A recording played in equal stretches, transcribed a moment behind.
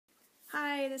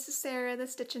Hi, this is Sarah, the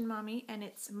Stitchin Mommy, and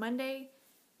it's Monday,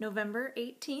 November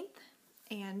 18th,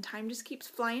 and time just keeps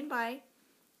flying by.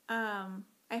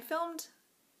 I filmed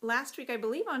last week, I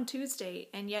believe on Tuesday,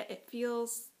 and yet it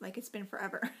feels like it's been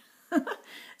forever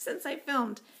since I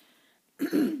filmed.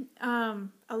 A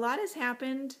lot has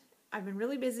happened. I've been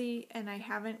really busy, and I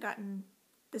haven't gotten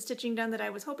the stitching done that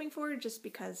I was hoping for just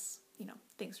because,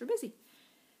 things were busy.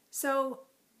 So,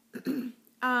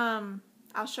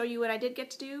 I'll show you what I did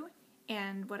get to do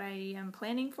and what I am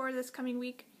planning for this coming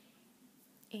week,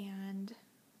 and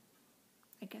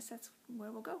I guess that's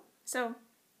where we'll go. So,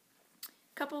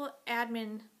 a couple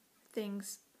admin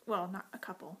things, well, not a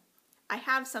couple. I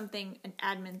have an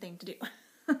admin thing to do.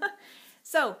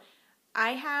 So,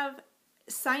 I have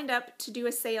signed up to do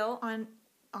a sale on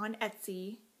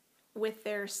Etsy with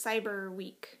their Cyber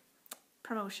Week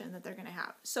promotion that they're going to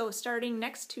have. So, starting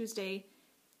next Tuesday,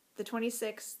 the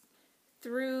 26th,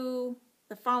 through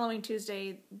the following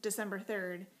Tuesday, December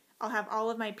 3rd, I'll have all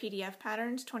of my PDF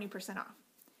patterns 20% off.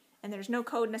 And there's no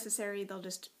code necessary, they'll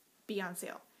just be on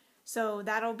sale. So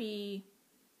that'll be...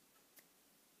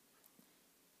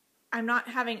 I'm not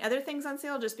having other things on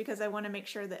sale just because I want to make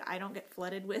sure that I don't get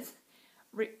flooded with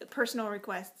personal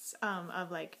requests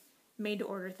of like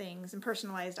made-to-order things and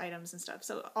personalized items and stuff.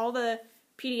 So all the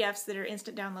PDFs that are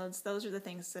instant downloads, those are the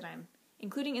things that I'm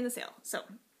including in the sale. So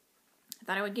I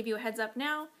thought I would give you a heads up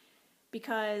now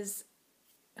because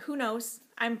who knows?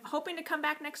 I'm hoping to come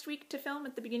back next week to film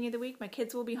at the beginning of the week. My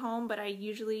kids will be home, but I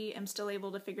usually am still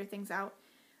able to figure things out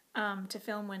to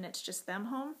film when it's just them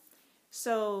home.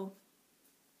 So,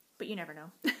 but you never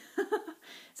know.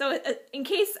 So in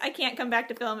case I can't come back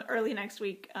to film early next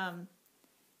week,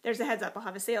 there's a heads up. I'll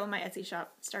have a sale in my Etsy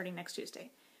shop starting next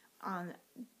Tuesday on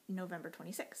November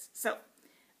 26th. So,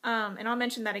 and I'll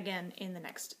mention that again in the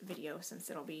next video since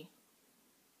it'll be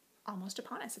almost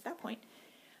upon us at that point.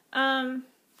 And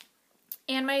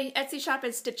my Etsy shop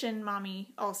is Stitchin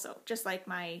Mommy also, just like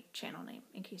my channel name,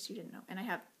 in case you didn't know. And I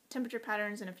have temperature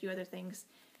patterns and a few other things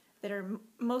that are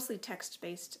mostly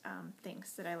text-based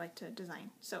things that I like to design.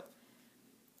 So,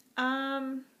 I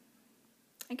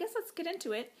guess let's get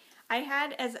into it. I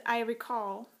had, as I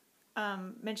recall,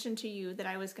 mentioned to you that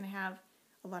I was going to have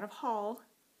a lot of haul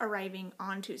arriving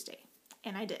on Tuesday,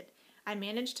 and I did. I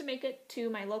managed to make it to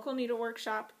my local needlework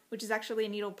shop, which is actually a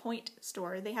needlepoint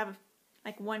store. They have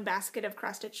like one basket of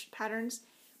cross-stitch patterns,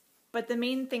 but the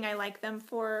main thing I like them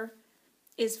for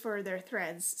is for their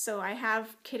threads. So I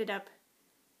have kitted up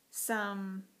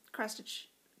some cross-stitch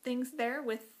things there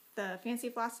with the fancy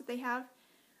floss that they have.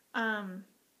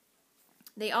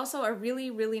 They also are really,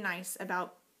 really nice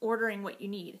about ordering what you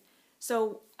need.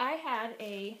 So I had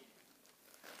an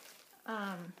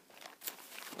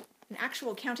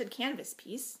actual counted canvas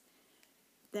piece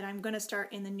that I'm going to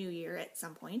start in the new year at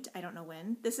some point. I don't know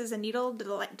when. This is a Needle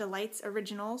Delights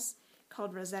Originals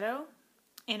called Rosetto,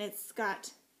 and it's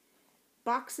got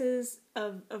boxes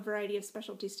of a variety of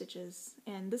specialty stitches,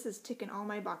 and this is ticking all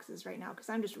my boxes right now because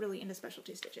I'm just really into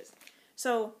specialty stitches.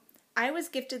 So I was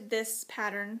gifted this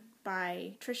pattern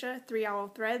by Trisha, 3 Owl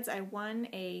Threads. I won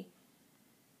I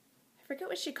forget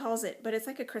what she calls it, but it's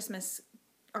like a Christmas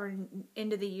or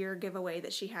end of the year giveaway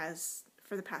that she has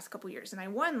for the past couple years, and I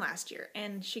won last year,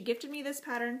 and she gifted me this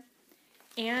pattern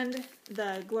and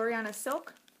the Gloriana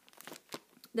silk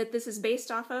that this is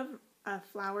based off of.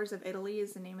 Flowers of Italy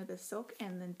is the name of this silk,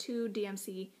 and then 2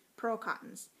 DMC pearl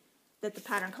cottons that the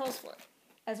pattern calls for,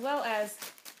 as well as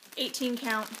 18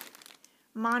 count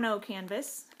mono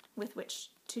canvas with which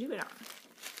to do it on.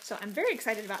 So I'm very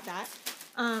excited about that.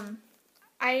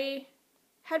 I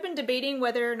had been debating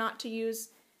whether or not to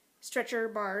use stretcher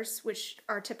bars, which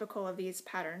are typical of these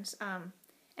patterns, and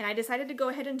I decided to go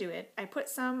ahead and do it. I put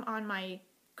some on my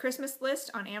Christmas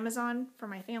list on Amazon for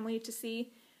my family to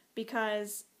see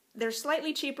because they're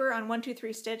slightly cheaper on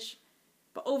 1-2-3 Stitch,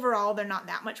 but overall they're not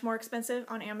that much more expensive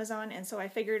on Amazon, and so I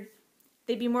figured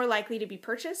they'd be more likely to be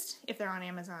purchased if they're on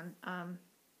Amazon.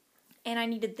 And I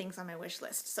needed things on my wish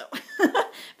list, so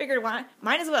figured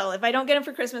might as well. If I don't get them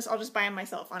for Christmas, I'll just buy them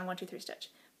myself on 1-2-3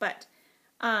 Stitch. But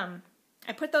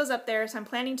I put those up there, so I'm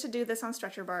planning to do this on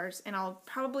stretcher bars, and I'll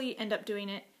probably end up doing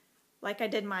it like I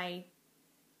did my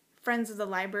Friends of the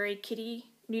Library kitty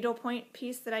needlepoint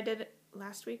piece that I did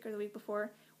last week or the week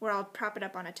before, where I'll prop it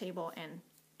up on a table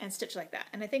and stitch like that.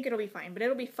 And I think it'll be fine, but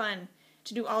it'll be fun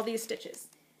to do all these stitches.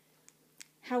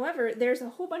 However, there's a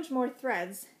whole bunch more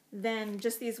threads than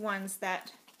just these ones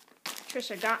that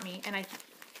Trisha got me, and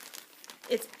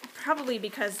it's probably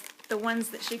because the ones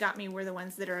that she got me were the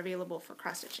ones that are available for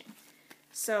cross-stitching.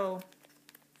 So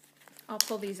I'll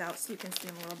pull these out so you can see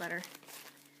them a little better.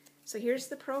 So here's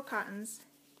the pearl cottons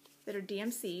that are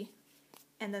DMC,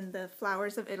 and then the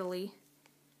Flowers of Italy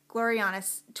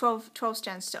Gloriana 12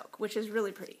 strand silk, which is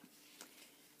really pretty.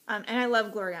 And I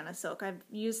love Gloriana silk. I've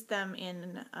used them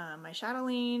in my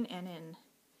chatelaine and in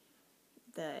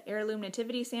the Heirloom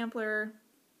Nativity Sampler.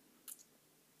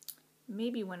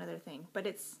 Maybe one other thing, but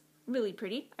it's really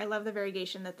pretty. I love the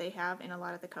variegation that they have in a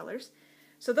lot of the colors.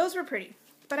 So those were pretty,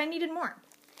 but I needed more.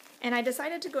 And I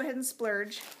decided to go ahead and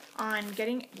splurge on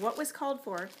getting what was called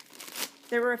for.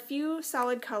 There were a few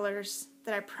solid colors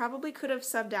that I probably could have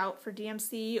subbed out for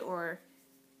DMC or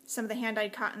some of the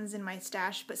hand-dyed cottons in my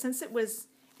stash, but since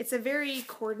it's a very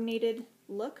coordinated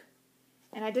look,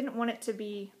 and I didn't want it to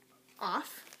be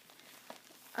off.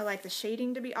 I like the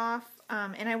shading to be off.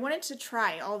 And I wanted to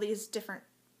try all these different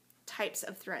types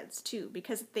of threads too,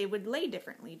 because they would lay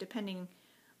differently depending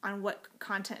on what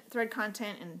thread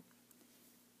content and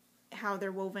how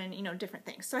they're woven, you know, different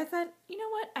things. So I thought, you know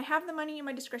what, I have the money in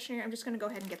my discretionary, I'm just going to go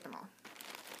ahead and get them all.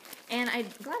 And I'm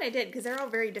glad I did, because they're all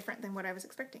very different than what I was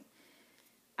expecting.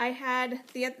 There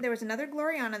was another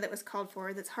Gloriana that was called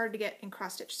for that's hard to get in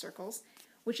cross-stitch circles,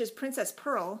 which is Princess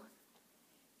Pearl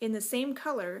in the same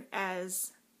color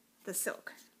as the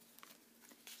silk.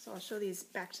 So I'll show these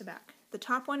back to back. The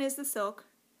top one is the silk.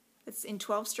 It's in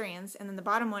 12 strands, and then the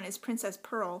bottom one is Princess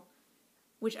Pearl,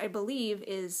 which I believe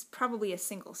is probably a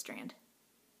single strand.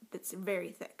 That's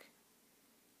very thick.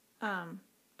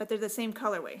 But they're the same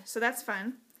colorway, so that's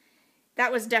fun.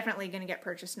 That was definitely going to get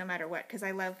purchased no matter what, because I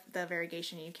love the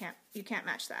variegation. You can't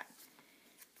match that.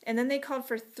 And then they called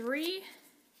for 3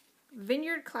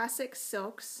 Vineyard Classic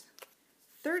silks,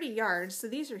 30 yards, so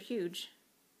these are huge.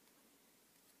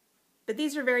 But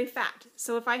these are very fat.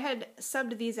 So if I had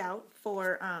subbed these out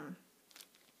for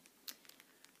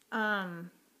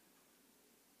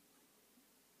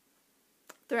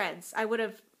threads, it would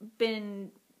have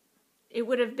been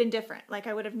different. Like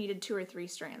I would have needed 2 or 3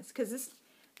 strands, because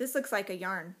this looks like a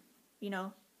yarn, you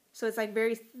know. So it's like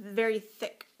very, very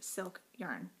thick silk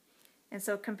yarn. And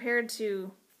so compared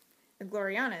to the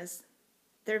Glorianas,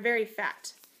 they're very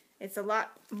fat. It's a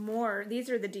lot more. These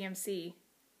are the DMC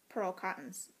pearl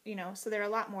cottons, you know, so they're a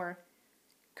lot more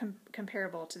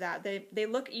comparable to that. They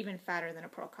look even fatter than a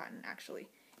pearl cotton, actually.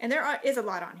 And there is a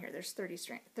lot on here. There's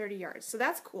 30 yards, so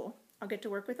that's cool. I'll get to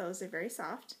work with those. They're very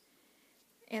soft.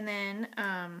 And then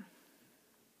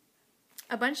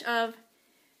a bunch of,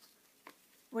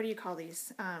 what do you call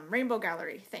these? Rainbow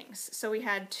Gallery things. So we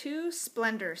had 2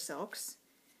 Splendor silks,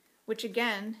 which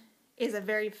again is a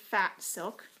very fat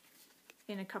silk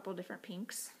in a couple different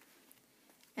pinks.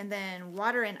 And then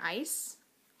Water and Ice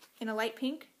in a light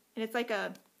pink. And it's like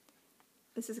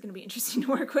this is going to be interesting to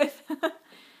work with.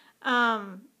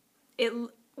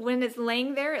 When it's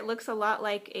laying there, it looks a lot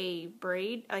like a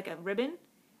braid, like a ribbon,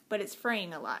 but it's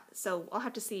fraying a lot. So I'll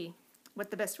have to see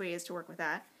what the best way is to work with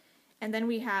that. And then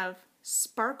we have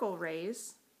Sparkle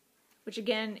Rays, which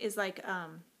again is like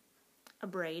a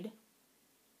braid.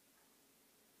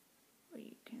 Where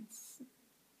you can see.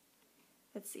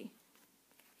 Let's see.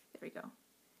 There we go.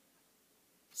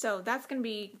 So that's going to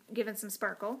be given some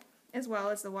sparkle, as well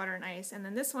as the Water and Ice. And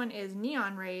then this one is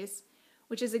Neon Rays,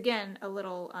 which is again a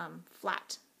little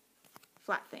flat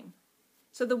thing.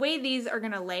 So the way these are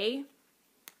going to lay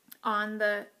on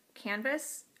the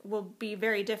canvas will be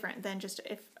very different than just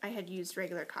if I had used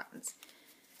regular cottons.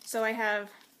 So I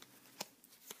have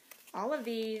all of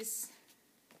these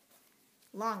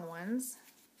long ones.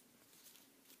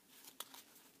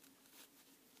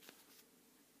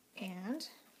 And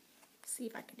see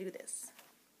if I can do this.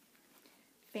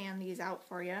 Fan these out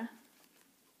for you.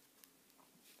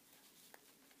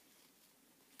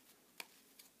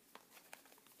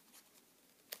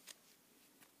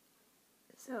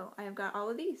 So I've got all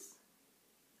of these.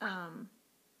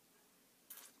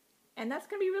 And that's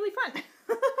going to be really fun.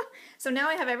 So now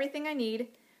I have everything I need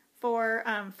for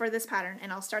this pattern,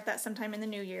 and I'll start that sometime in the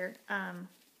new year.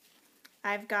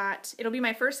 It'll be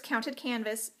my first counted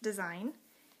canvas design,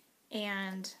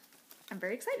 and I'm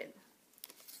very excited.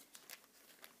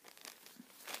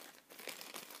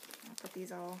 I'll put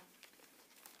these all,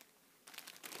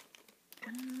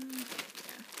 yeah,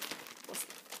 we'll see.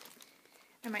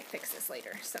 I might fix this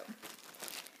later, so.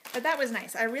 But that was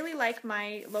nice. I really like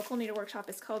my local needlework shop.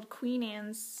 It's called Queen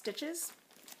Anne's Stitches.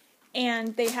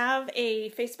 And they have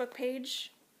a Facebook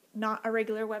page, not a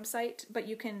regular website, but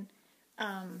you can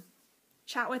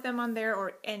chat with them on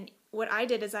there. And what I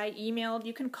did is I emailed,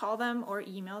 you can call them or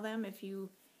email them if you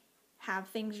have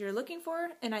things you're looking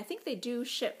for. And I think they do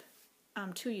ship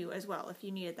to you as well if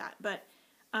you needed that. But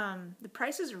the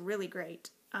prices are really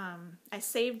great. I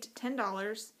saved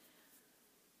 $10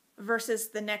 versus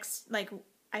the next, like,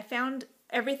 I found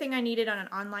everything I needed on an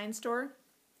online store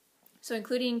So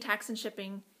including tax and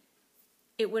shipping,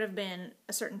 it would have been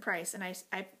a certain price, and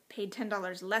I paid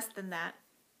 $10 less than that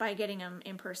by getting them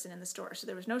in person in the store. So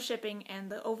there was no shipping,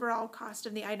 and the overall cost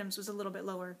of the items was a little bit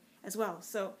lower as well.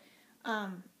 So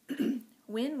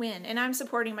win-win. And I'm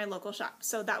supporting my local shop,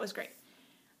 so that was great.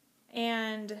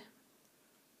 And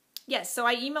yes, so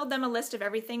I emailed them a list of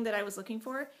everything that I was looking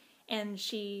for, and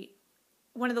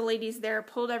one of the ladies there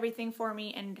pulled everything for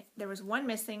me, and there was one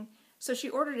missing. So she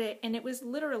ordered it, and it was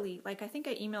literally, like, I think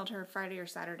I emailed her Friday or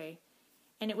Saturday,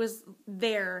 and it was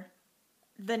there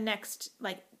the next,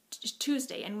 like,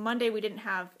 Tuesday. And Monday we didn't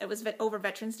have, it was over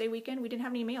Veterans Day weekend, we didn't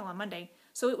have any mail on Monday.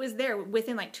 So it was there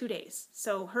within, like, 2 days.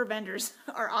 So her vendors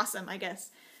are awesome, I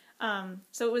guess.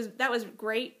 So that was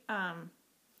great,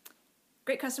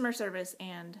 great customer service,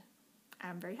 and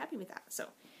I'm very happy with that. So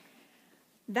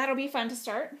that'll be fun to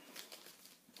start.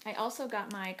 I also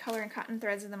got my Color and Cotton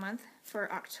Threads of the Month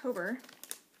for October,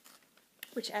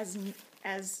 which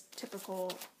as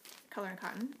typical Color and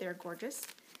Cotton, they're gorgeous.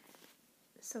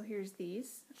 So here's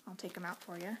these. I'll take them out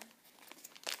for you.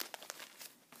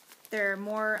 They're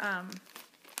more,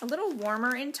 a little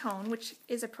warmer in tone, which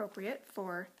is appropriate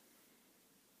for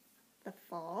the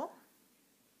fall.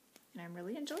 And I'm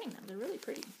really enjoying them. They're really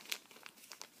pretty.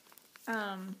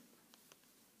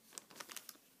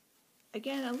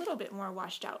 Again, a little bit more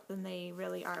washed out than they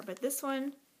really are, but this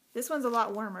one's a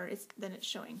lot warmer than it's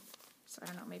showing. So I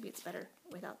don't know, maybe it's better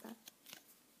without that.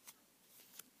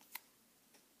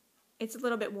 It's a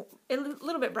little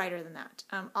bit brighter than that.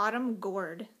 Autumn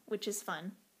Gourd, which is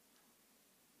fun.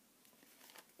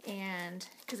 And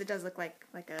because it does look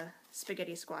like a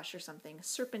spaghetti squash or something.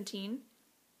 Serpentine.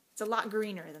 It's a lot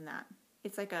greener than that.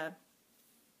 It's like a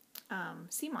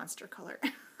sea monster color,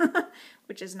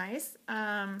 which is nice.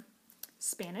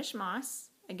 Spanish Moss,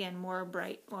 again, more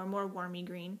bright or more warmy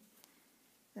green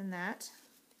than that.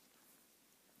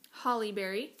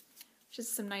 Hollyberry, which is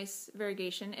some nice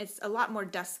variegation. It's a lot more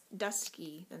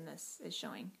dusky than this is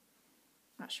showing.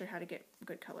 Not sure how to get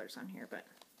good colors on here, but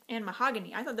and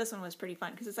Mahogany. I thought this one was pretty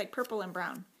fun because it's like purple and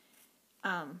brown.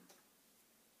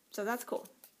 So that's cool.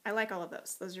 I like all of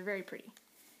those. Those are very pretty.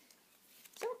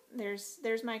 So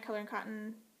there's my Color and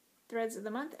Cotton Threads of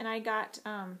the Month, and I get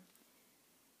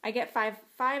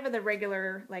five of the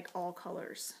regular, like, all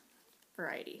colors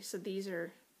variety. So these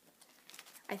are,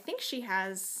 I think she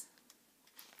has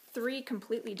 3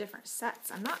 completely different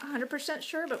sets. I'm not 100%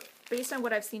 sure, but based on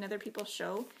what I've seen other people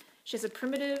show, she has a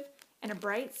primitive and a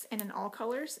brights and an all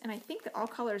colors, and I think the all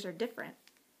colors are different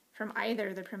from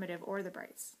either the primitive or the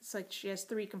brights. It's like she has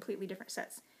 3 completely different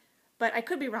sets. But I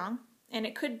could be wrong, and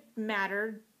it could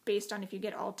matter based on if you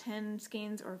get all 10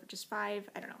 skeins or just 5.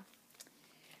 I don't know.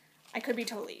 I could be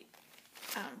totally,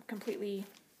 completely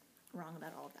wrong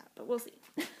about all of that, but we'll see.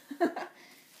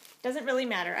 Doesn't really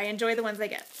matter. I enjoy the ones I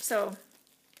get. So,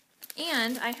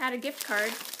 and I had a gift card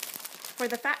for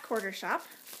the Fat Quarter Shop,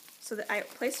 so that I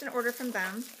placed an order from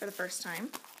them for the first time,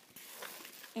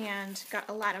 and got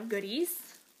a lot of goodies.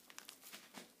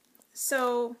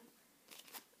 So,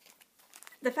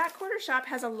 the Fat Quarter Shop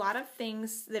has a lot of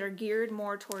things that are geared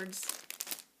more towards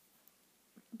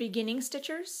beginning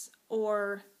stitchers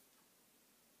or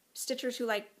stitchers who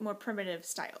like more primitive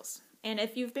styles. And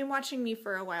if you've been watching me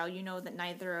for a while, you know that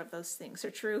neither of those things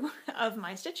are true of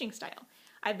my stitching style.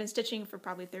 I've been stitching for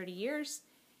probably 30 years,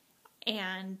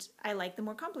 and I like the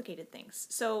more complicated things.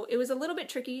 So it was a little bit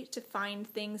tricky to find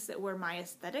things that were my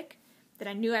aesthetic, that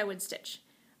I knew I would stitch.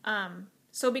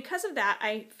 So because of that,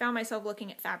 I found myself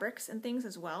looking at fabrics and things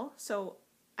as well. So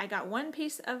I got one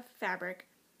piece of fabric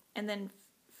and then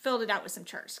filled it out with some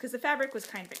charts, because the fabric was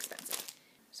kind of expensive.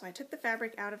 So I took the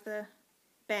fabric out of the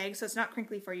bag so it's not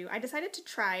crinkly for you. I decided to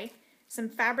try some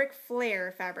fabric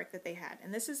flare fabric that they had.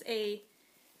 And this is a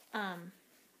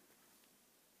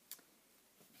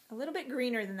little bit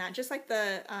greener than that, just like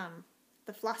the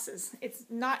flosses. It's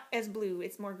not as blue,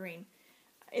 it's more green.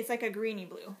 It's like a greeny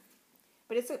blue.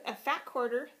 But it's a fat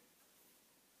quarter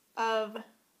of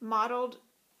mottled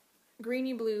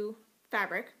greeny blue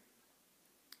fabric,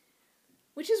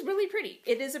 which is really pretty.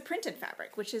 It is a printed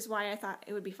fabric, which is why I thought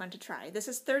it would be fun to try. This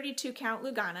is 32 count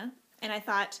Lugana, and I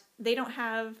thought they don't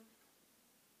have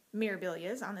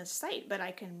Mirabilias on this site, but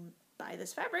I can buy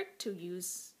this fabric to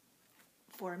use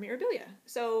for Mirabilia.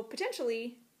 So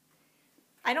potentially,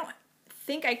 I don't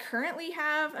think I currently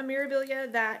have a Mirabilia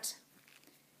that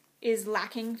is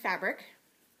lacking fabric,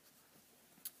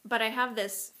 but I have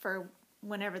this for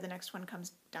whenever the next one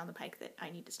comes down the pike that I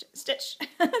need to stitch.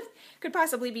 Could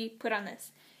possibly be put on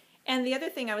this. And the other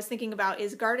thing I was thinking about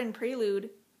is Garden Prelude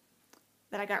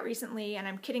that I got recently, and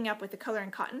I'm kitting up with the Color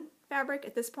and Cotton fabric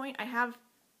at this point. I have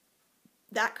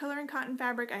that Color and Cotton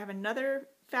fabric. I have another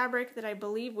fabric that I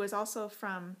believe was also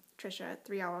from Trisha at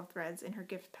 3 Owl Threads in her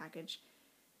gift package.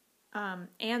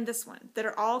 And this one, that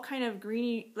are all kind of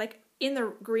greeny, like in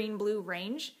the green-blue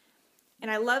range.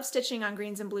 And I love stitching on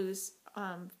greens and blues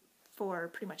for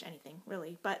pretty much anything,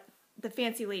 really. But the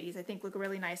fancy ladies, I think, look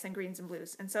really nice in greens and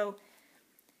blues. And so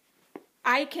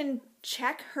I can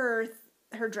check her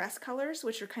dress colors,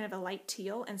 which are kind of a light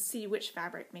teal, and see which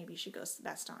fabric maybe she goes the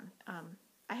best on.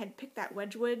 I had picked that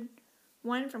Wedgwood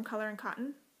one from Color and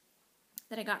Cotton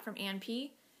that I got from Ann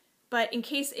P. But in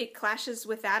case it clashes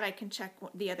with that, I can check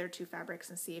the other two fabrics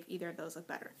and see if either of those look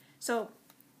better. So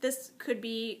this could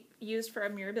be used for a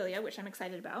Mirabilia, which I'm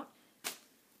excited about.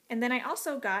 And then I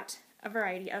also got a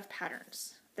variety of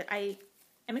patterns that I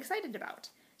am excited about.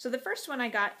 So the first one I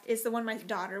got is the one my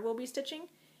daughter will be stitching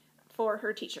for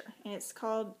her teacher. And it's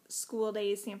called School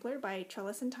Days Sampler by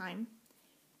Trellis and Time.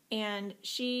 And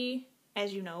she,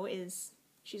 as you know,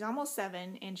 she's almost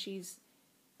 7 and she's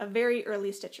a very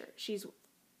early stitcher. She's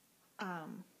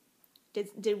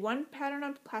did one pattern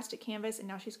on plastic canvas, and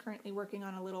now she's currently working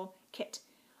on a little kit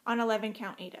on 11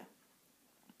 count Aida.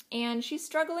 And she's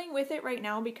struggling with it right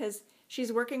now because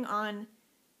she's working on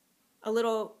a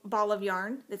little ball of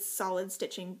yarn that's solid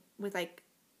stitching with like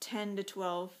 10 to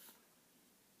 12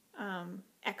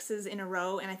 X's in a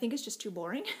row, and I think it's just too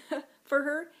boring for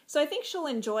her. So I think she'll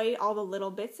enjoy all the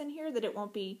little bits in here, that it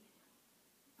won't be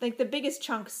like the biggest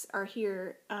chunks are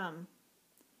here.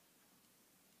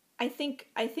 I think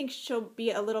she'll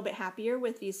be a little bit happier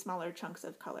with these smaller chunks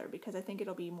of color, because I think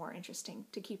it'll be more interesting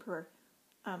to keep her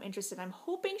interested. I'm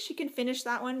hoping she can finish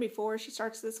that one before she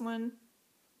starts this one,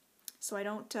 so I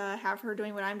don't have her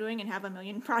doing what I'm doing and have a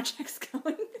million projects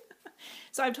going.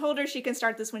 So I've told her she can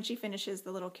start this when she finishes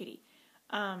the little kitty.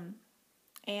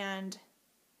 And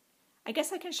I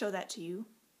guess I can show that to you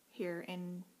here,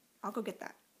 and I'll go get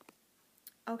that.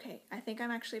 Okay, I think I'm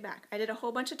actually back. I did a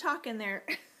whole bunch of talk in there.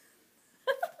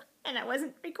 And I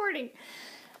wasn't recording.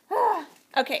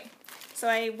 Okay, so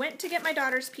I went to get my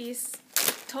daughter's piece.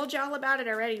 Told you all about it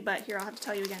already, but here, I'll have to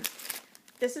tell you again.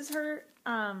 This is her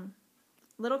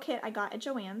little kit I got at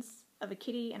Joann's of a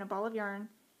kitty and a ball of yarn.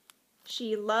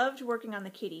 She loved working on the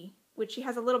kitty, which she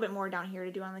has a little bit more down here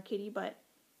to do on the kitty, but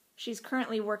she's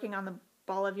currently working on the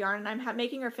ball of yarn, and I'm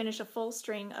making her finish a full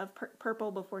string of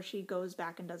purple before she goes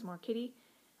back and does more kitty.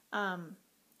 And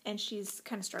she's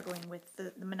kind of struggling with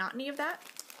the monotony of that.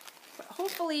 But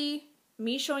hopefully,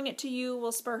 me showing it to you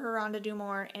will spur her on to do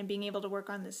more, and being able to work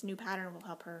on this new pattern will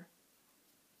help her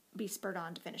be spurred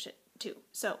on to finish it too.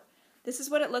 So this is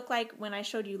what it looked like when I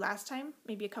showed you last time,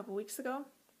 maybe a couple weeks ago.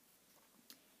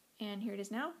 And here it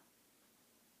is now.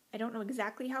 I don't know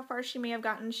exactly how far she may have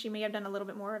gotten. She may have done a little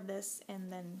bit more of this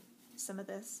and then some of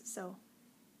this. So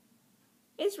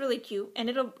it's really cute, and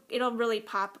it'll really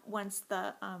pop once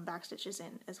the back stitch is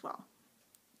in as well.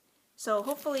 So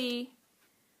hopefully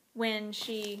when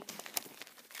she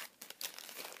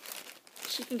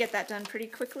can get that done pretty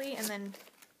quickly and then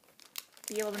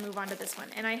be able to move on to this one.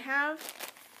 And I have,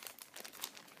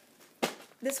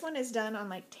 this one is done on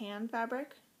like tan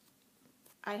fabric.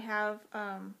 I have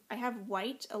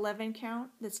white 11 count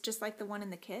that's just like the one in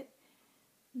the kit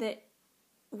that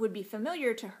would be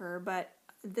familiar to her, but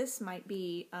this might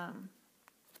be,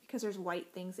 because there's white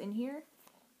things in here,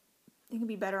 it can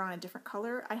be better on a different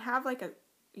color. I have like a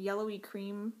yellowy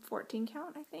cream 14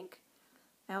 count, I think.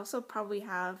 I also probably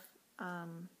have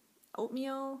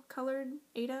oatmeal colored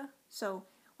Aida, so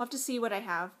we'll have to see what I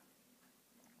have,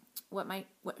 what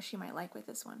she might like with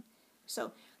this one.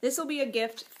 So this will be a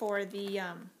gift for the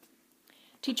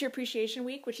Teacher Appreciation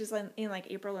Week, which is in like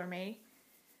April or May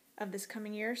of this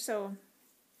coming year. So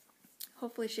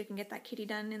hopefully she can get that kitty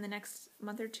done in the next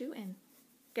month or two and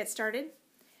get started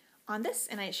on this.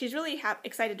 And she's really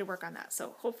excited to work on that.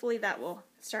 So hopefully that will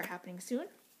start happening soon.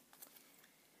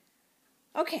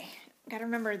 Okay, gotta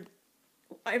remember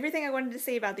everything I wanted to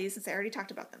say about these since I already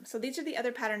talked about them. So these are the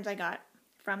other patterns I got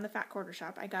from the Fat Quarter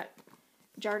Shop. I got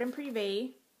Jardin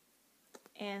Privé,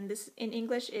 and this in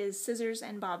English is Scissors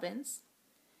and Bobbins.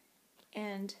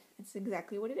 And it's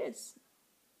exactly what it is.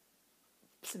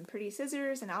 Some pretty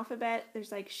scissors and alphabet.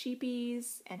 There's like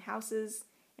sheepies and houses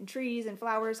and trees and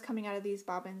flowers coming out of these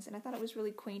bobbins, and I thought it was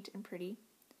really quaint and pretty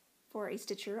for a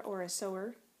stitcher or a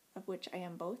sewer, of which I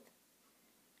am both.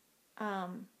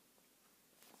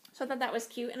 So I thought that was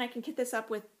cute, and I can kit this up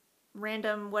with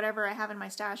random whatever I have in my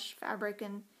stash, fabric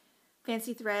and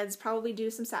fancy threads, probably do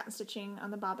some satin stitching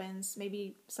on the bobbins,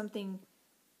 maybe something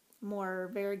more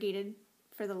variegated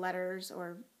for the letters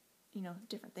or, you know,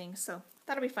 different things. So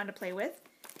that'll be fun to play with.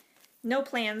 No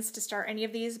plans to start any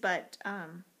of these, but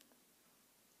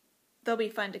they'll be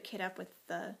fun to kit up with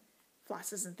the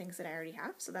flosses and things that I already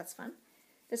have, so that's fun.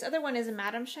 This other one is a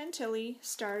Madame Chantilly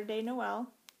Star de Noël.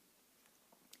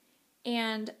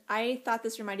 And I thought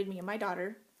this reminded me of my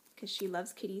daughter, because she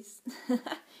loves kitties.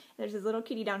 There's this little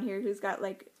kitty down here who's got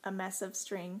like a mess of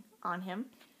string on him.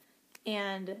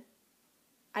 And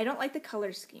I don't like the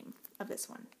color scheme of this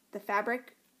one. The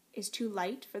fabric is too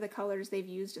light for the colors they've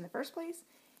used in the first place.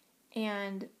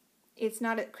 And it's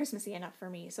not Christmassy enough for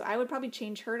me. So I would probably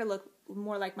change her to look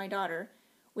more like my daughter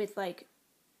with like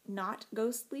not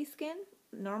ghostly skin,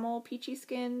 normal peachy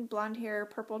skin, blonde hair,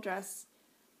 purple dress.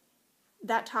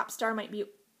 That top star might be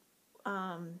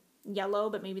yellow,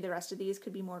 but maybe the rest of these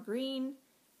could be more green.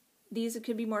 These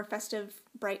could be more festive,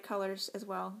 bright colors as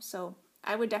well. So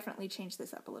I would definitely change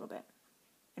this up a little bit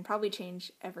and probably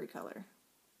change every color.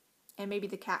 And maybe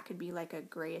the cat could be like a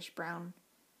grayish brown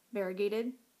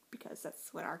variegated, because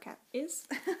that's what our cat is.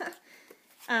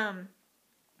 And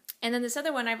then this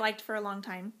other one I've liked for a long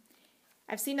time.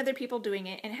 I've seen other people doing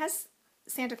it, and it has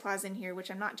Santa Claus in here, which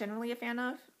I'm not generally a fan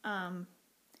of.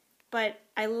 But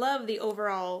I love the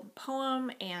overall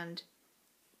poem and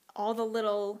all the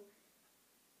little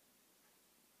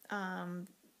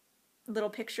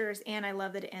pictures, and I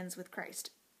love that it ends with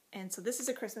Christ. And so this is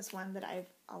a Christmas one that I've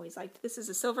always liked. This is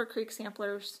a Silver Creek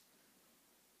Samplers,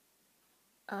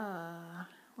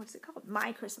 what's it called?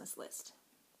 My Christmas List.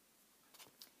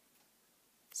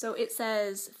 So it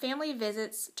says, family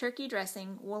visits, turkey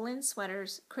dressing, woolen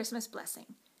sweaters, Christmas blessing,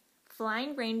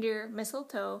 flying reindeer,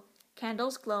 mistletoe,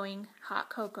 candles glowing, hot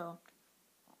cocoa,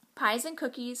 pies and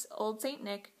cookies, Old St.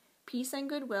 Nick, peace and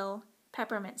goodwill,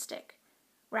 peppermint stick,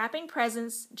 wrapping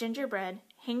presents, gingerbread,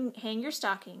 hang your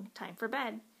stocking, time for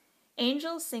bed,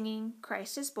 angels singing,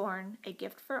 Christ is born, a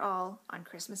gift for all on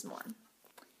Christmas morn.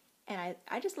 And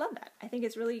I just love that. I think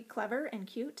it's really clever and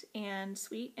cute and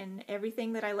sweet and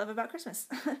everything that I love about Christmas.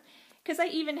 Because I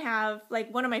even have,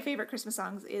 like, one of my favorite Christmas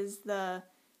songs is the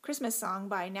Christmas song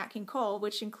by Nat King Cole,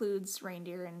 which includes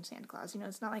reindeer and Santa Claus. You know,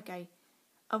 it's not like I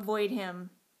avoid him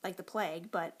like the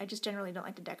plague, but I just generally don't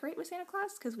like to decorate with Santa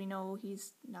Claus because we know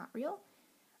he's not real.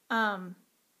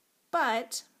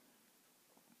 But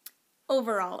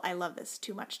overall, I love this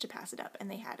too much to pass it up,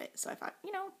 and they had it. So I thought,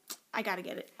 you know, I gotta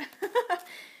get it.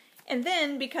 And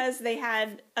then, because they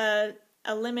had a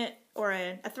limit or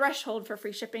a threshold for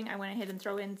free shipping, I went ahead and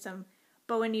threw in some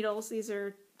Bowen needles. These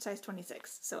are size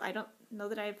 26. So I don't know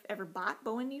that I've ever bought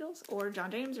Bowen needles or John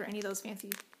James or any of those fancy.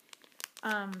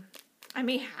 I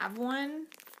may have one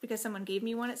because someone gave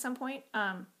me one at some point.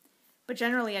 But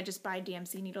generally I just buy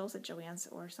DMC needles at Joann's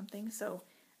or something. So,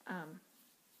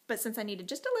 but since I needed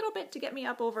just a little bit to get me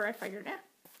up over, I figured,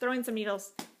 throw in some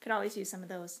needles. Could always use some of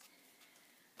those.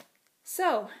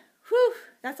 So, whew,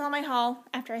 that's all my haul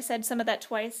after I said some of that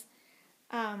twice.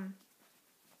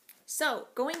 So,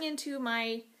 going into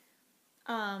my,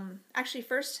 actually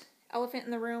first elephant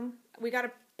in the room, we got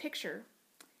a picture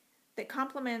that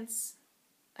complements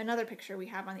another picture we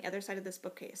have on the other side of this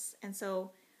bookcase. And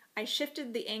so I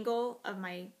shifted the angle of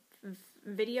my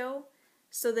video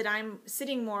so that I'm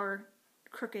sitting more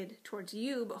crooked towards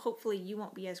you, but hopefully you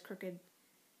won't be as crooked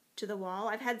to the wall.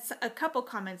 I've had a couple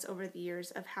comments over the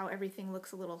years of how everything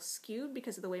looks a little skewed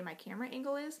because of the way my camera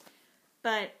angle is.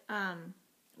 But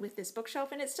with this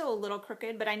bookshelf, and it's still a little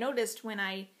crooked, but I noticed when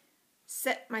I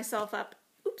set myself up,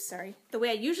 the way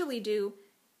I usually do,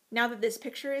 now that this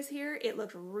picture is here, it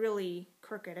looks really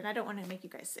crooked, and I don't want to make you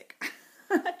guys sick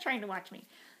trying to watch me.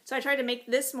 So I tried to make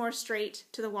this more straight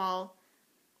to the wall.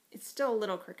 It's still a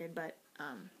little crooked, but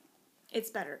it's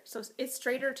better. So it's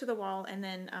straighter to the wall, and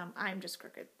then I'm just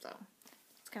crooked. So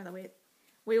it's kind of the way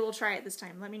we will try it this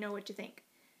time. Let me know what you think.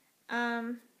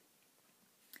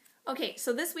 Okay,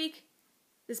 so this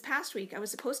past week, I was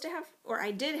supposed to have, or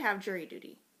I did have jury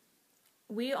duty.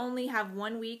 We only have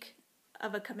 1 week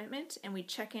of a commitment, and we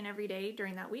check in every day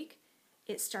during that week.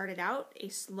 It started out a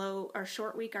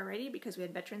short week already because we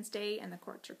had Veterans Day and the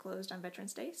courts are closed on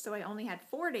Veterans Day. So I only had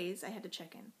 4 days I had to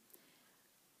check in.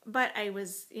 But I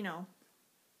was,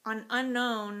 on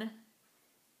unknown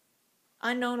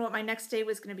what my next day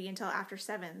was going to be until after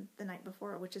 7 the night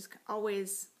before, which is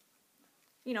always,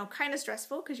 kind of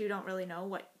stressful because you don't really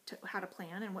know how to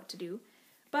plan and what to do.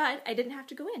 But I didn't have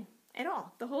to go in at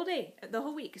all the whole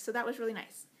week. So that was really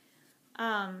nice.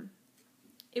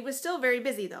 It was still very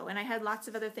busy though, and I had lots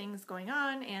of other things going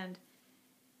on, and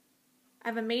I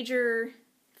have a major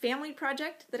family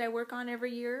project that I work on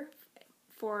every year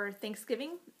for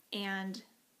Thanksgiving, and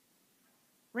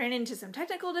ran into some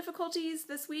technical difficulties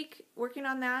this week working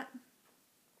on that.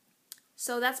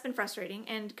 So that's been frustrating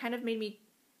and kind of made me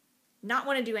not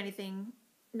want to do anything,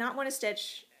 not want to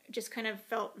stitch, just kind of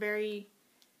felt very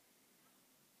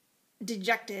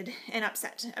dejected and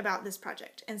upset about this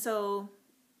project. And so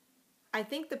I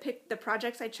think the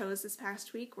projects I chose this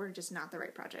past week were just not the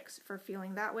right projects for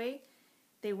feeling that way.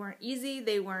 They weren't easy.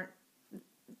 There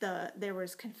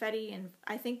was confetti, and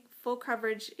I think full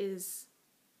coverage is,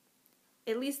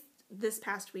 at least this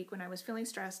past week when I was feeling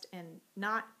stressed and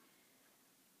I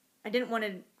didn't want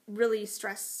to really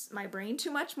stress my brain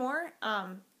too much more.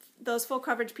 Those full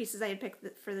coverage pieces I had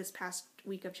picked for this past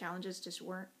week of challenges just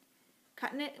weren't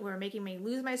cutting it. Were making me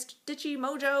lose my stitchy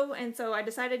mojo, and so I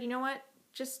decided, you know what?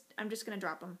 I'm just going to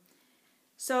drop them.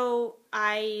 So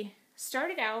I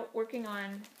started out working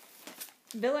on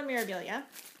Villa Mirabilia,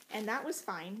 and that was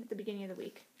fine at the beginning of the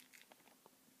week.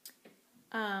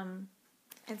 And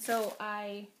so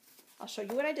I'll show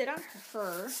you what I did on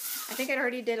her. I think I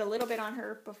already did a little bit on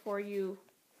her before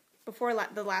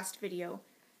the last video.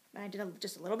 I did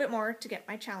just a little bit more to get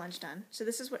my challenge done. So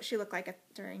this is what she looked like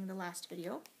during the last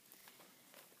video.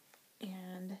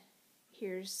 And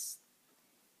here's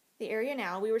the area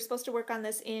now. We were supposed to work on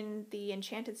this in the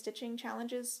Enchanted Stitching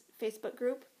Challenges Facebook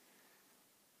group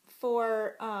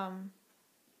for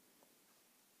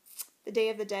the Day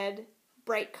of the Dead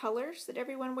bright colors that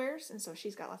everyone wears, and so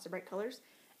she's got lots of bright colors.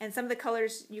 And some of the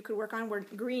colors you could work on were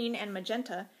green and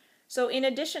magenta. So in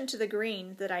addition to the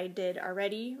green that I did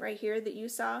already right here that you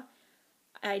saw,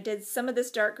 I did some of this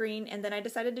dark green, and then I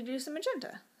decided to do some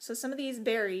magenta. So some of these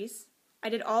berries, I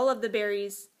did all of the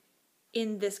berries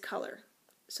in this color.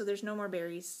 So there's no more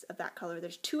berries of that color.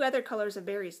 There's 2 other colors of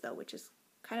berries, though, which is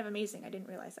kind of amazing. I didn't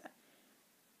realize that.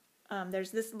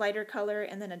 There's this lighter color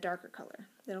and then a darker color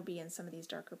that'll be in some of these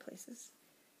darker places.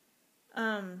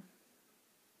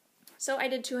 So I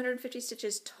did 250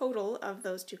 stitches total of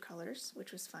those 2 colors,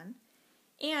 which was fun.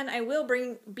 And I will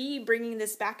be bringing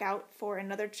this back out for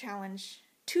another challenge,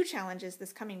 2 challenges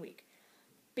this coming week.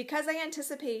 Because I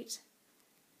anticipate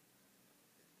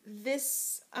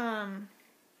this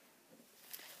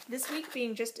week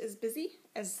being just as busy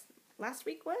as last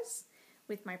week was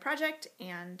with my project,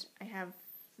 and I have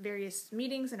various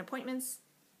meetings and appointments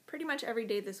pretty much every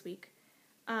day this week,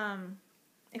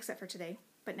 except for today,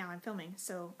 but now I'm filming,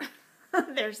 so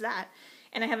there's that.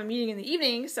 And I have a meeting in the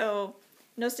evening, so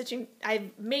no stitching. I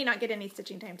may not get any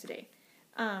stitching time today.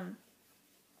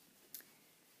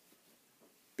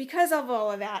 Because of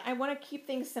all of that, I want to keep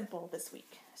things simple this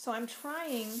week. So I'm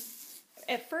trying,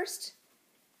 at first,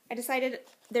 I decided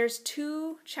there's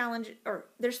 4 challenges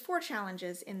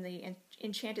in the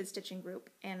Enchanted Stitching group,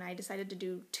 and I decided to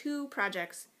do 2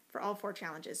 projects for all 4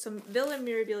 challenges. So Villa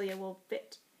Mirabilia will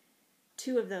fit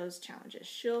 2 of those challenges.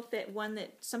 She'll fit one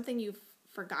something you've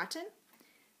forgotten,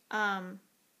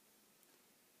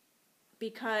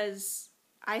 because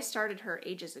I started her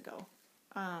ages ago,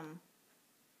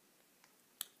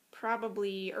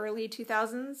 probably early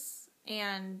 2000s,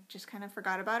 and just kind of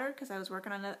forgot about her because I was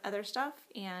working on other stuff,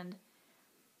 and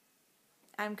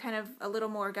I'm kind of a little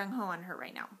more gung-ho on her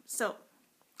right now. So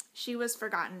she was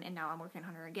forgotten, and now I'm working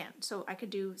on her again. So I could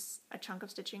do a chunk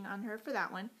of stitching on her for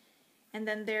that one. And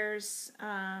then there's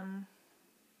oh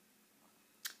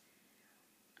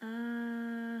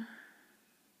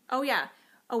yeah,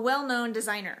 a well-known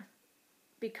designer,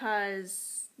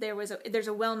 because there's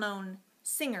a well-known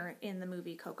singer in the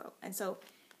movie Coco, and so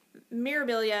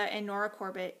Mirabilia and Nora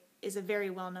Corbett is a very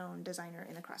well-known designer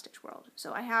in the cross-stitch world.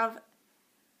 So I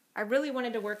really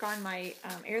wanted to work on my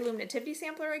heirloom nativity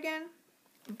sampler again,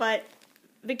 but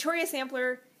Victoria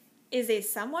Sampler is a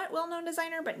somewhat well-known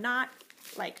designer, but not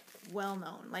like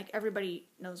well-known. Like everybody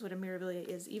knows what a Mirabilia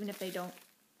is, even if they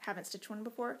haven't stitched one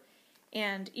before.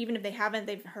 And even if they haven't,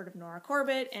 they've heard of Nora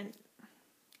Corbett, and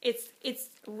it's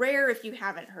rare if you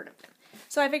haven't heard of them.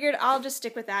 So I figured I'll just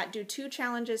stick with that, do 2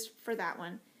 challenges for that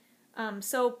one.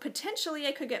 So potentially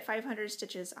I could get 500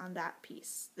 stitches on that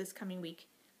piece this coming week,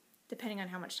 depending on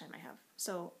how much time I have.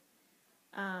 So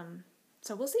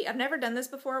we'll see. I've never done this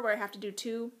before where I have to do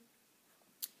two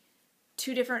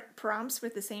different prompts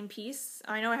with the same piece.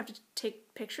 I know I have to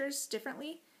take pictures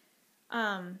differently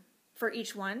for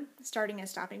each one, starting and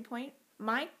stopping point.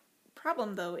 My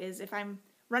problem, though, is if I'm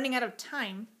running out of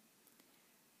time,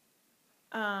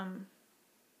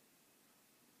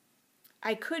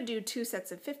 I could do 2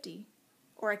 sets of 50,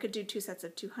 or I could do 2 sets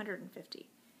of 250.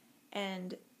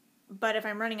 But if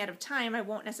I'm running out of time, I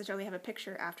won't necessarily have a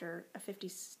picture after a 50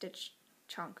 stitch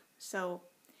chunk. So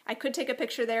I could take a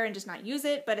picture there and just not use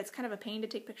it, but it's kind of a pain to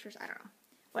take pictures. I don't know.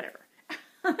 Whatever.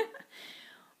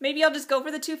 Maybe I'll just go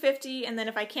for the 250, and then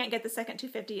if I can't get the second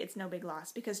 250, it's no big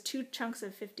loss, because 2 chunks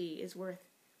of 50 is worth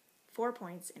 4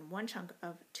 points, and 1 chunk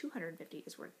of 250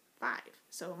 is worth 5.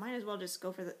 So might as well just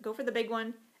go for the big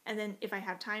one, and then if I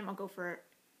have time, I'll go for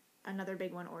another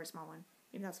big one or a small one.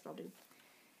 Maybe that's what I'll do.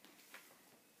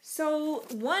 So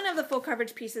one of the full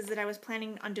coverage pieces that I was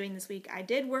planning on doing this week, I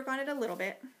did work on it a little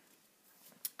bit,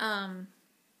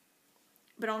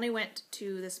 but only went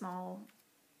to the small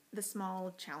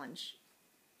challenge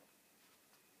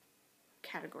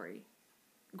category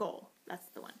goal. That's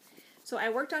the one. So I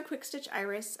worked on Quick Stitch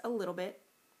Iris a little bit.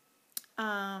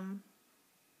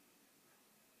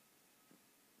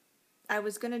 I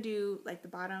was going to do like the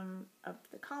bottom of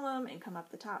the column and come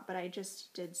up the top, but I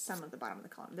just did some of the bottom of the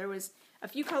column. There was a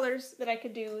few colors that I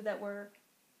could do that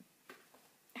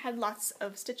had lots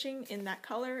of stitching in that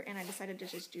color, and I decided to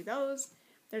just do those.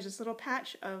 There's this little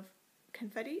patch of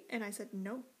confetti, and I said,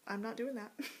 no, I'm not doing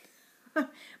that.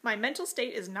 My mental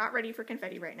state is not ready for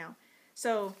confetti right now.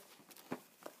 So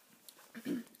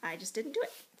I just didn't do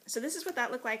it. So this is what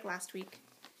that looked like last week.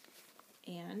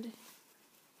 And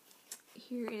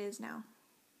here it is now.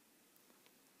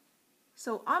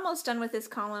 So almost done with this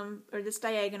column, or this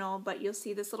diagonal, but you'll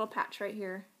see this little patch right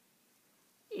here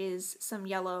is some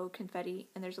yellow confetti,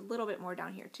 and there's a little bit more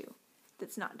down here too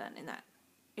that's not done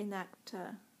in that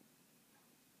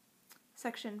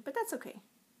section, but that's okay.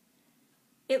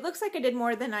 It looks like I did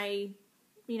more than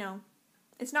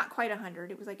it's not quite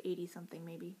 100, it was like 80 something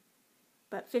maybe,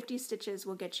 but 50 stitches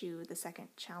will get you the second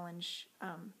challenge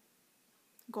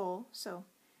goal, so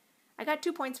I got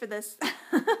 2 points for this.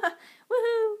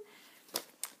 Woohoo!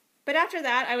 But after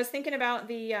that, I was thinking about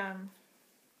the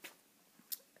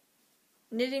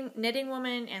Knitting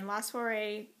Woman and La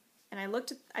Soiree, and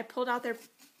I pulled out the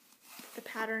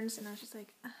patterns, and I was just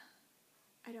like,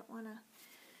 I don't want to.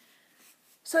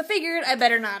 So I figured I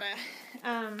better not.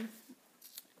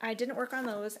 I didn't work on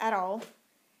those at all,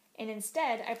 and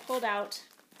instead I pulled out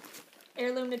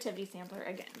Heirloom Nativity Sampler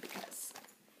again because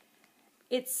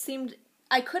it seemed.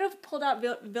 I could have pulled out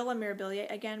Villa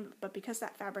Mirabilia again, but because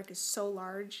that fabric is so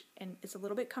large and it's a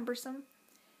little bit cumbersome,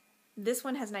 this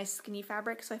one has nice skinny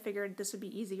fabric, so I figured this would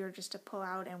be easier just to pull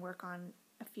out and work on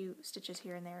a few stitches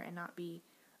here and there and not be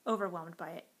overwhelmed by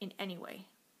it in any way.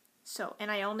 So,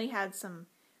 and I only had some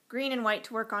green and white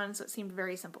to work on, so it seemed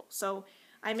very simple. So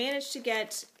I managed to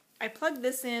I plugged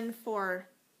this in for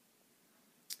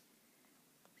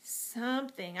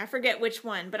something. I forget which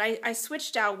one, but I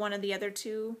switched out one of the other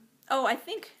two. Oh, I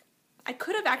think I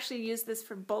could have actually used this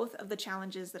for both of the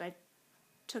challenges that I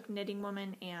took, Knitting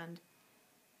Woman and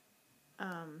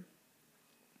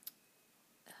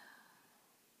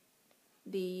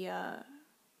the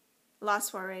La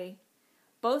Soiree.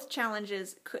 Both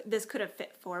challenges this could have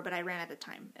fit for, but I ran out of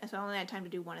time, so I only had time to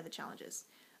do one of the challenges.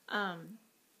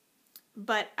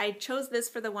 But I chose this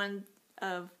for the one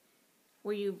of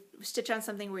where you stitch on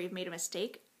something where you've made a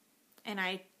mistake, and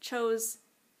I chose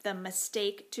the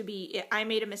mistake to be, I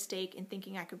made a mistake in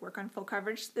thinking I could work on full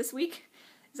coverage this week,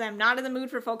 because I'm not in the mood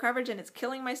for full coverage and it's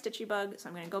killing my stitchy bug, so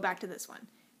I'm going to go back to this one.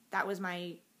 That was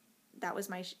my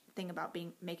thing about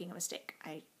making a mistake.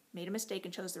 I made a mistake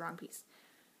and chose the wrong piece.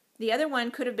 The other one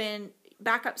could have been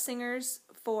backup singers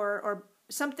or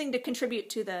something to contribute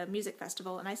to the music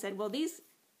festival, and I said, well, these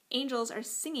angels are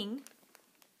singing.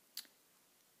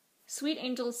 Sweet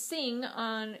angels sing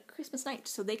on Christmas night,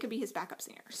 so they could be his backup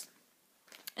singers.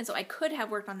 And so I could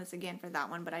have worked on this again for that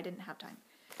one, but I didn't have time.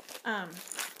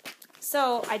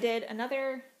 So I did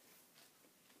another,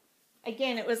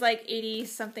 again, it was like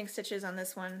 80-something stitches on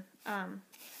this one.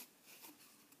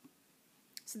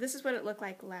 So this is what it looked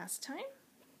like last time.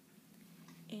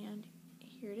 And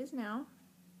here it is now.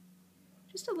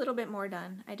 Just a little bit more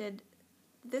done. I did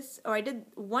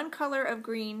one color of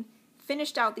green,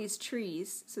 finished out these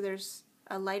trees. So there's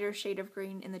a lighter shade of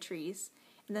green in the trees.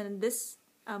 And then this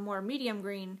more medium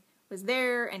green was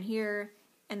there and here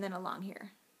and then along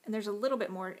here. And there's a little bit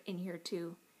more in here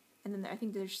too. And then I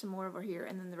think there's some more over here,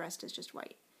 and then the rest is just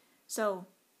white. So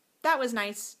that was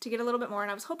nice to get a little bit more,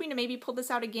 and I was hoping to maybe pull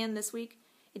this out again this week.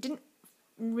 It didn't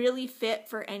really fit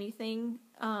for anything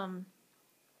that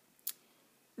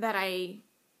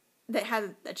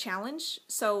had a challenge,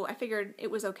 so I figured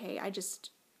it was okay. I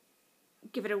just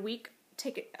give it a week,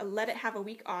 let it have a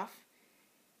week off,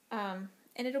 and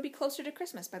it'll be closer to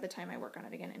Christmas by the time I work on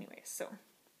it again anyways, so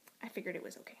I figured it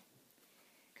was okay.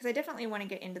 Because I definitely want to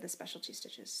get into the specialty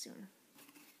stitches soon.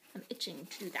 I'm itching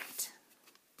to that.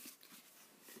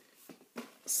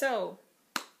 So,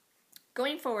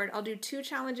 going forward, I'll do 2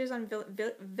 challenges on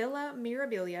Villa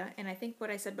Mirabilia, and I think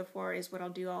what I said before is what I'll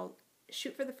do. I'll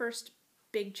shoot for the first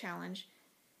big challenge,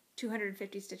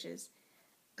 250 stitches,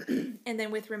 and then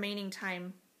with remaining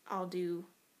time, I'll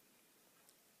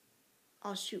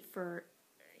shoot for,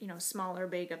 small or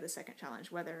big of the second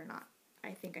challenge, whether or not I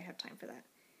think I have time for that.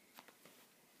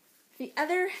 The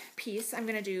other piece I'm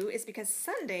going to do is because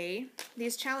Sunday, the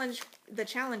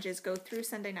challenges go through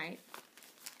Sunday night,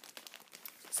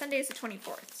 Sunday is the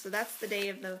 24th, so that's the day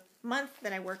of the month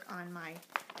that I work on my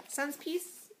son's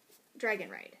piece, Dragon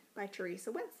Ride by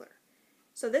Teresa Wenzler.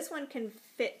 So this one can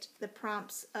fit the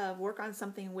prompts of work on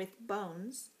something with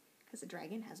bones, because the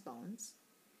dragon has bones.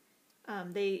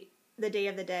 The Day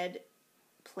of the Dead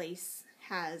place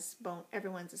has bone.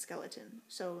 Everyone's a skeleton,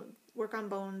 so work on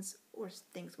bones or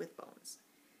things with bones.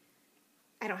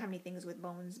 I don't have any things with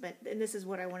bones, and this is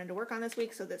what I wanted to work on this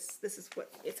week, so this is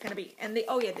what it's going to be. And the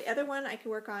other one I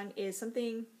can work on is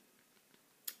something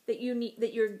that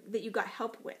you got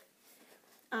help with,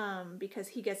 because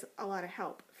he gets a lot of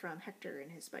help from Hector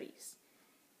and his buddies.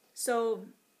 So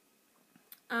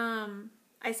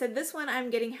I said this one I'm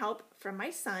getting help from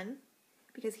my son,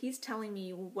 because he's telling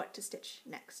me what to stitch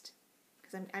next,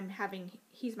 because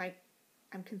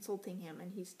I'm consulting him,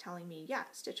 and he's telling me, yeah,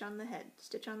 stitch on the head,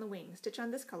 stitch on the wings, stitch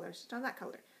on this color, stitch on that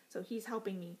color. So he's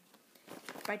helping me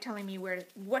by telling me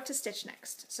what to stitch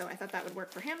next. So I thought that would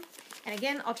work for him. And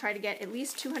again, I'll try to get at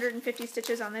least 250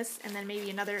 stitches on this, and then maybe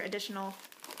another additional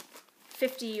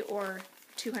 50 or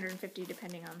 250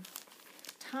 depending on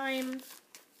time.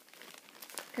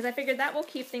 Because I figured that will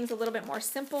keep things a little bit more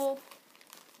simple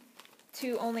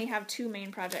to only have 2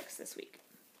 main projects this week.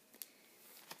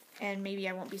 And maybe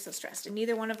I won't be so stressed. And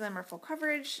neither one of them are full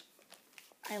coverage.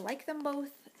 I like them both,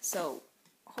 so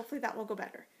hopefully that will go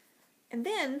better. And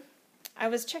then I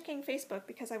was checking Facebook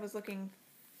because I was looking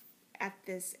at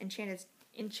this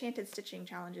Enchanted Stitching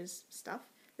Challenges stuff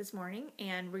this morning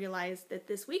and realized that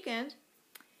this weekend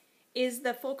is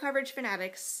the Full Coverage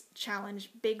Fanatics Challenge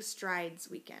Big Strides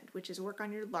weekend, which is work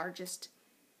on your largest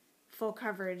full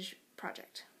coverage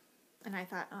project. And I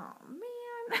thought, oh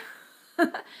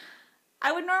man,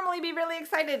 I would normally be really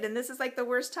excited, and this is like the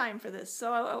worst time for this.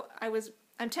 So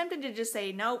I'm tempted to just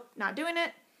say, nope, not doing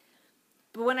it.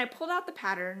 But when I pulled out the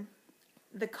pattern,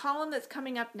 the column that's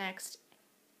coming up next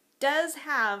does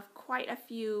have quite a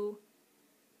few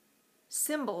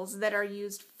symbols that are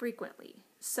used frequently.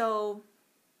 So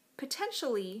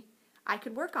potentially I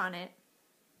could work on it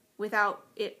without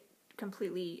it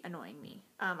completely annoying me.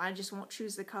 I just won't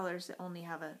choose the colors that only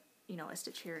have a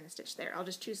stitch here and a stitch there. I'll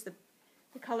just choose the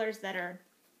colors that are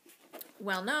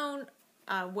well-known,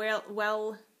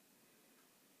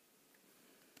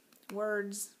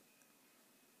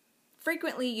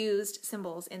 frequently used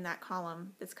symbols in that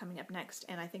column that's coming up next,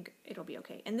 and I think it'll be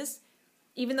okay. And this,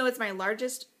 even though it's my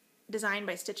largest design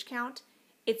by stitch count,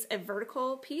 it's a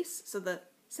vertical piece, so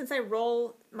since I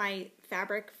roll my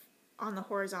fabric on the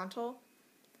horizontal,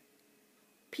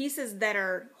 pieces that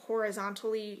are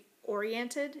horizontally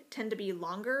oriented tend to be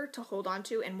longer to hold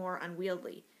onto and more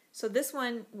unwieldy. So this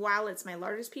one, while it's my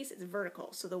largest piece, it's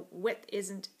vertical, so the width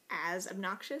isn't as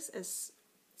obnoxious as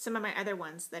some of my other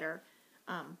ones that are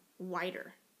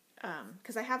wider.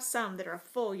 Because I have some that are a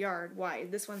full yard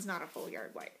wide. This one's not a full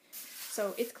yard wide.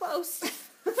 So it's close.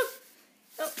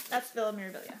 Oh, that's Villa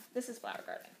Mirabilia. This is Flower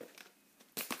Garden.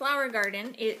 Flower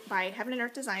Garden by Heaven and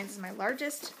Earth Designs is my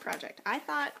largest project. I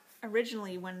thought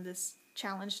originally when this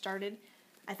challenge started,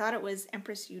 I thought it was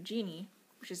Empress Eugenie,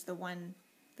 which is the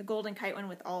golden kite one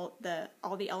with all the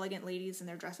elegant ladies in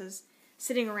their dresses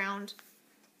sitting around.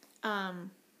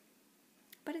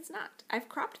 But it's not. I've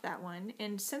cropped that one,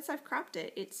 and since I've cropped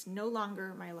it, it's no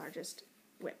longer my largest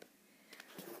whip.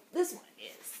 This one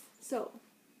is. So,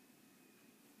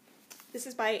 this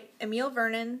is by Emile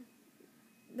Vernon,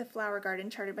 The Flower Garden,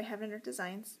 charted by Heaven and Earth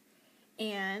Designs,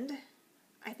 and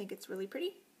I think it's really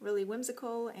pretty, really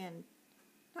whimsical, and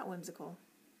not whimsical,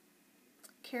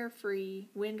 carefree,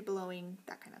 wind blowing,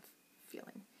 that kind of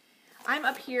feeling. I'm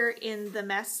up here in the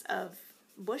mess of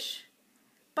bush,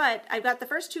 but I've got the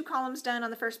first 2 columns done on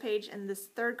the first page, and this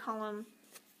third column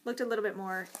looked a little bit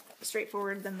more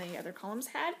straightforward than the other columns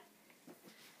had.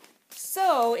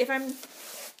 So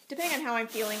depending on how I'm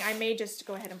feeling, I may just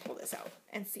go ahead and pull this out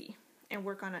and see, and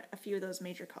work on a few of those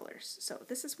major colors. So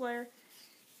this is where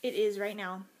it is right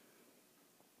now.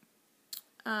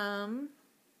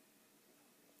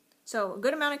 So a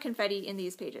good amount of confetti in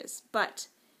these pages, but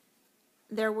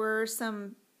there were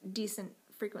some decent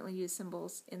frequently used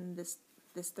symbols in this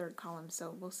third column,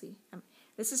 so we'll see.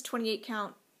 This is 28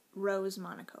 count Rose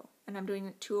Monaco, and I'm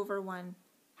doing 2/1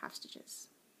 half stitches.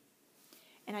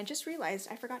 And I just realized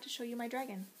I forgot to show you my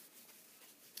dragon.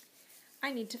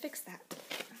 I need to fix that.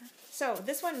 So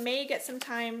this one may get some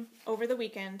time over the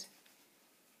weekend,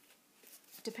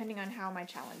 depending on how my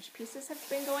challenge pieces have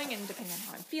been going and depending on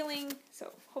how I'm feeling.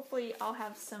 So hopefully I'll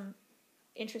have some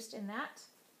interest in that.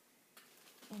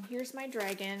 And here's my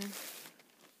dragon,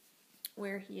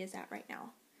 where he is at right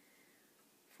now,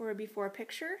 for a before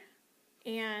picture.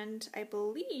 And I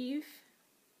believe,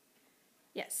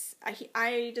 yes,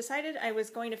 I decided I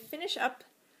was going to finish up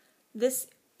this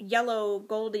yellow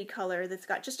goldy color that's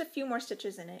got just a few more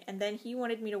stitches in it, and then he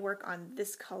wanted me to work on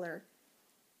this color,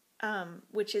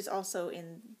 which is also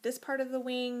in this part of the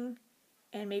wing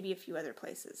and maybe a few other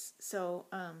places. So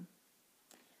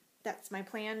that's my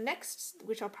plan next,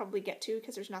 which I'll probably get to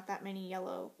because there's not that many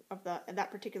yellow of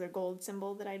that particular gold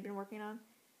symbol that I'd been working on.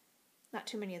 Not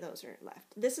too many of those are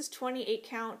left. This is 28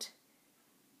 count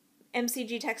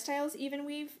MCG Textiles even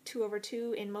weave,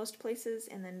 2/2 in most places,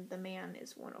 and then the man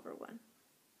is 1/1.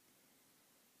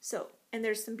 So, and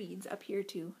there's some beads up here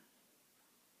too.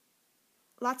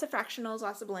 Lots of fractionals,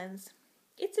 lots of blends.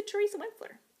 It's a Teresa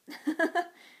Wentler.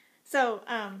 So,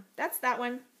 that's that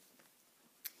one.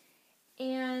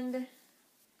 And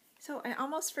so I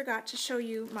almost forgot to show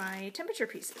you my temperature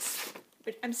pieces,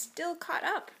 but I'm still caught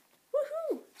up.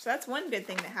 Woohoo! So that's one good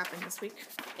thing that happened this week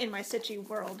in my stitchy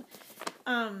world.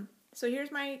 So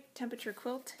here's my temperature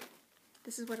quilt.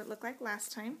 This is what it looked like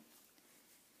last time.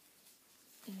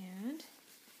 And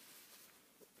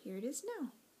here it is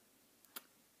now.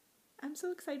 I'm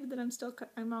so excited that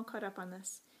I'm all caught up on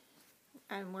this.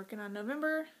 I'm working on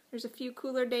November. There's a few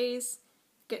cooler days,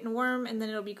 getting warm, and then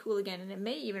it'll be cool again. And it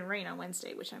may even rain on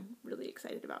Wednesday, which I'm really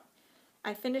excited about.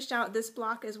 I finished out this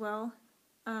block as well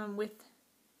with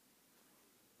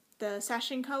the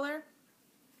sashing color.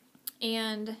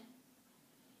 And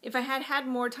if I had had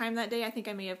more time that day, I think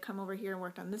I may have come over here and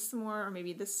worked on this some more, or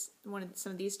maybe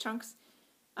some of these chunks,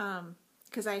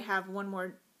 because I have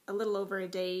a little over a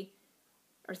day,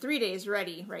 or 3 days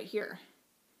ready right here.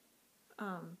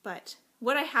 But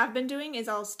what I have been doing is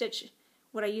I'll stitch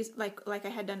what I use, like I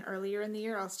had done earlier in the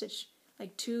year. I'll stitch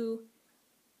like 2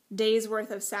 days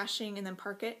worth of sashing and then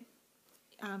park it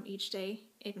each day.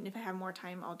 Even if I have more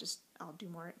time, I'll do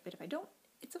more. But if I don't,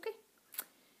 it's okay.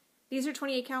 These are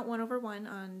 28 count 1/1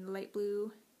 on light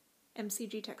blue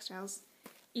MCG Textiles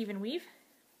even weave.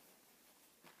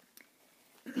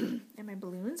 And my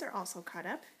balloons are also caught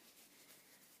up.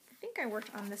 I think I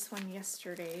worked on this one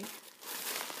yesterday,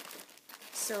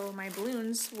 so my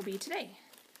balloons will be today.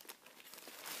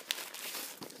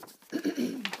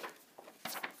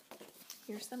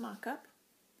 Here's the mock-up,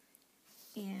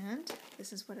 and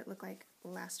this is what it looked like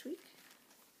last week,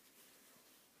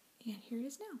 and here it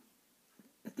is now.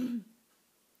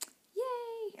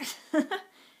 Yay!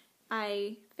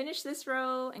 I finished this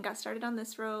row and got started on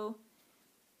this row.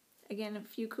 Again, a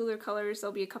few cooler colors.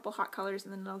 There'll be a couple hot colors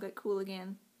and then it'll get cool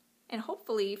again. And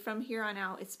hopefully from here on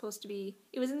out it's supposed to be,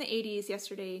 it was in the 80s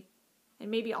yesterday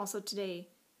and maybe also today,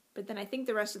 but then I think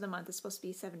the rest of the month is supposed to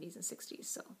be 70s and 60s,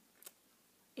 so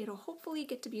it'll hopefully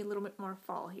get to be a little bit more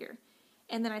fall here.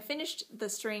 And then I finished the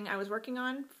string I was working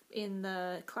on in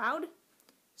the cloud,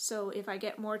 so if I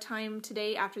get more time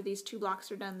today after these 2 blocks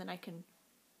are done, then I can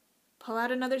pull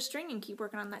out another string and keep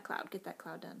working on that cloud, get that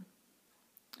cloud done.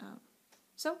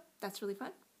 So that's really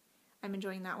fun. I'm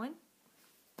enjoying that one.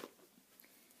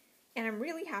 And I'm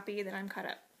really happy that I'm caught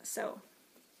up. So,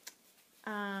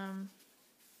 having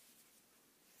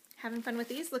fun with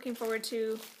these. Looking forward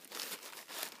to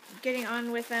getting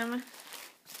on with them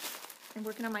and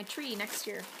working on my tree next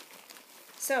year.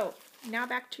 So, now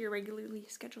back to your regularly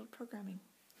scheduled programming.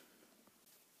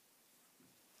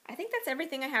 I think that's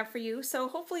everything I have for you. So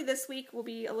hopefully this week will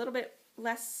be a little bit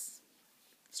less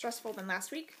stressful than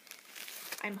last week.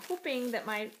 I'm hoping that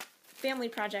my family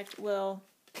project will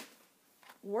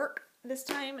work this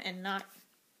time and not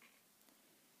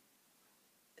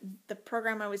the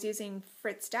program I was using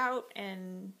fritzed out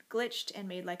and glitched and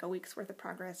made like a week's worth of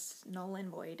progress null and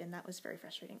void, and that was very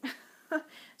frustrating.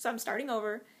 So I'm starting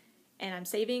over and I'm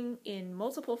saving in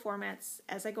multiple formats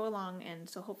as I go along, and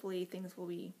so hopefully things will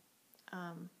be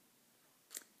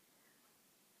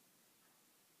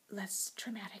less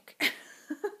traumatic.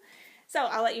 So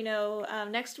I'll let you know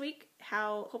next week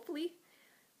hopefully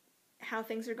how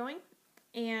things are going,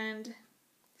 and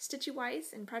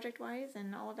stitchy-wise and project-wise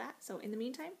and all of that. So in the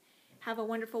meantime, have a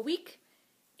wonderful week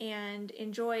and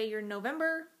enjoy your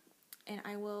November, and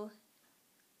I will,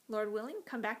 Lord willing,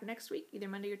 come back next week, either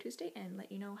Monday or Tuesday, and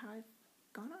let you know how I've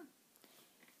gone on.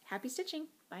 Happy stitching.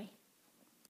 Bye.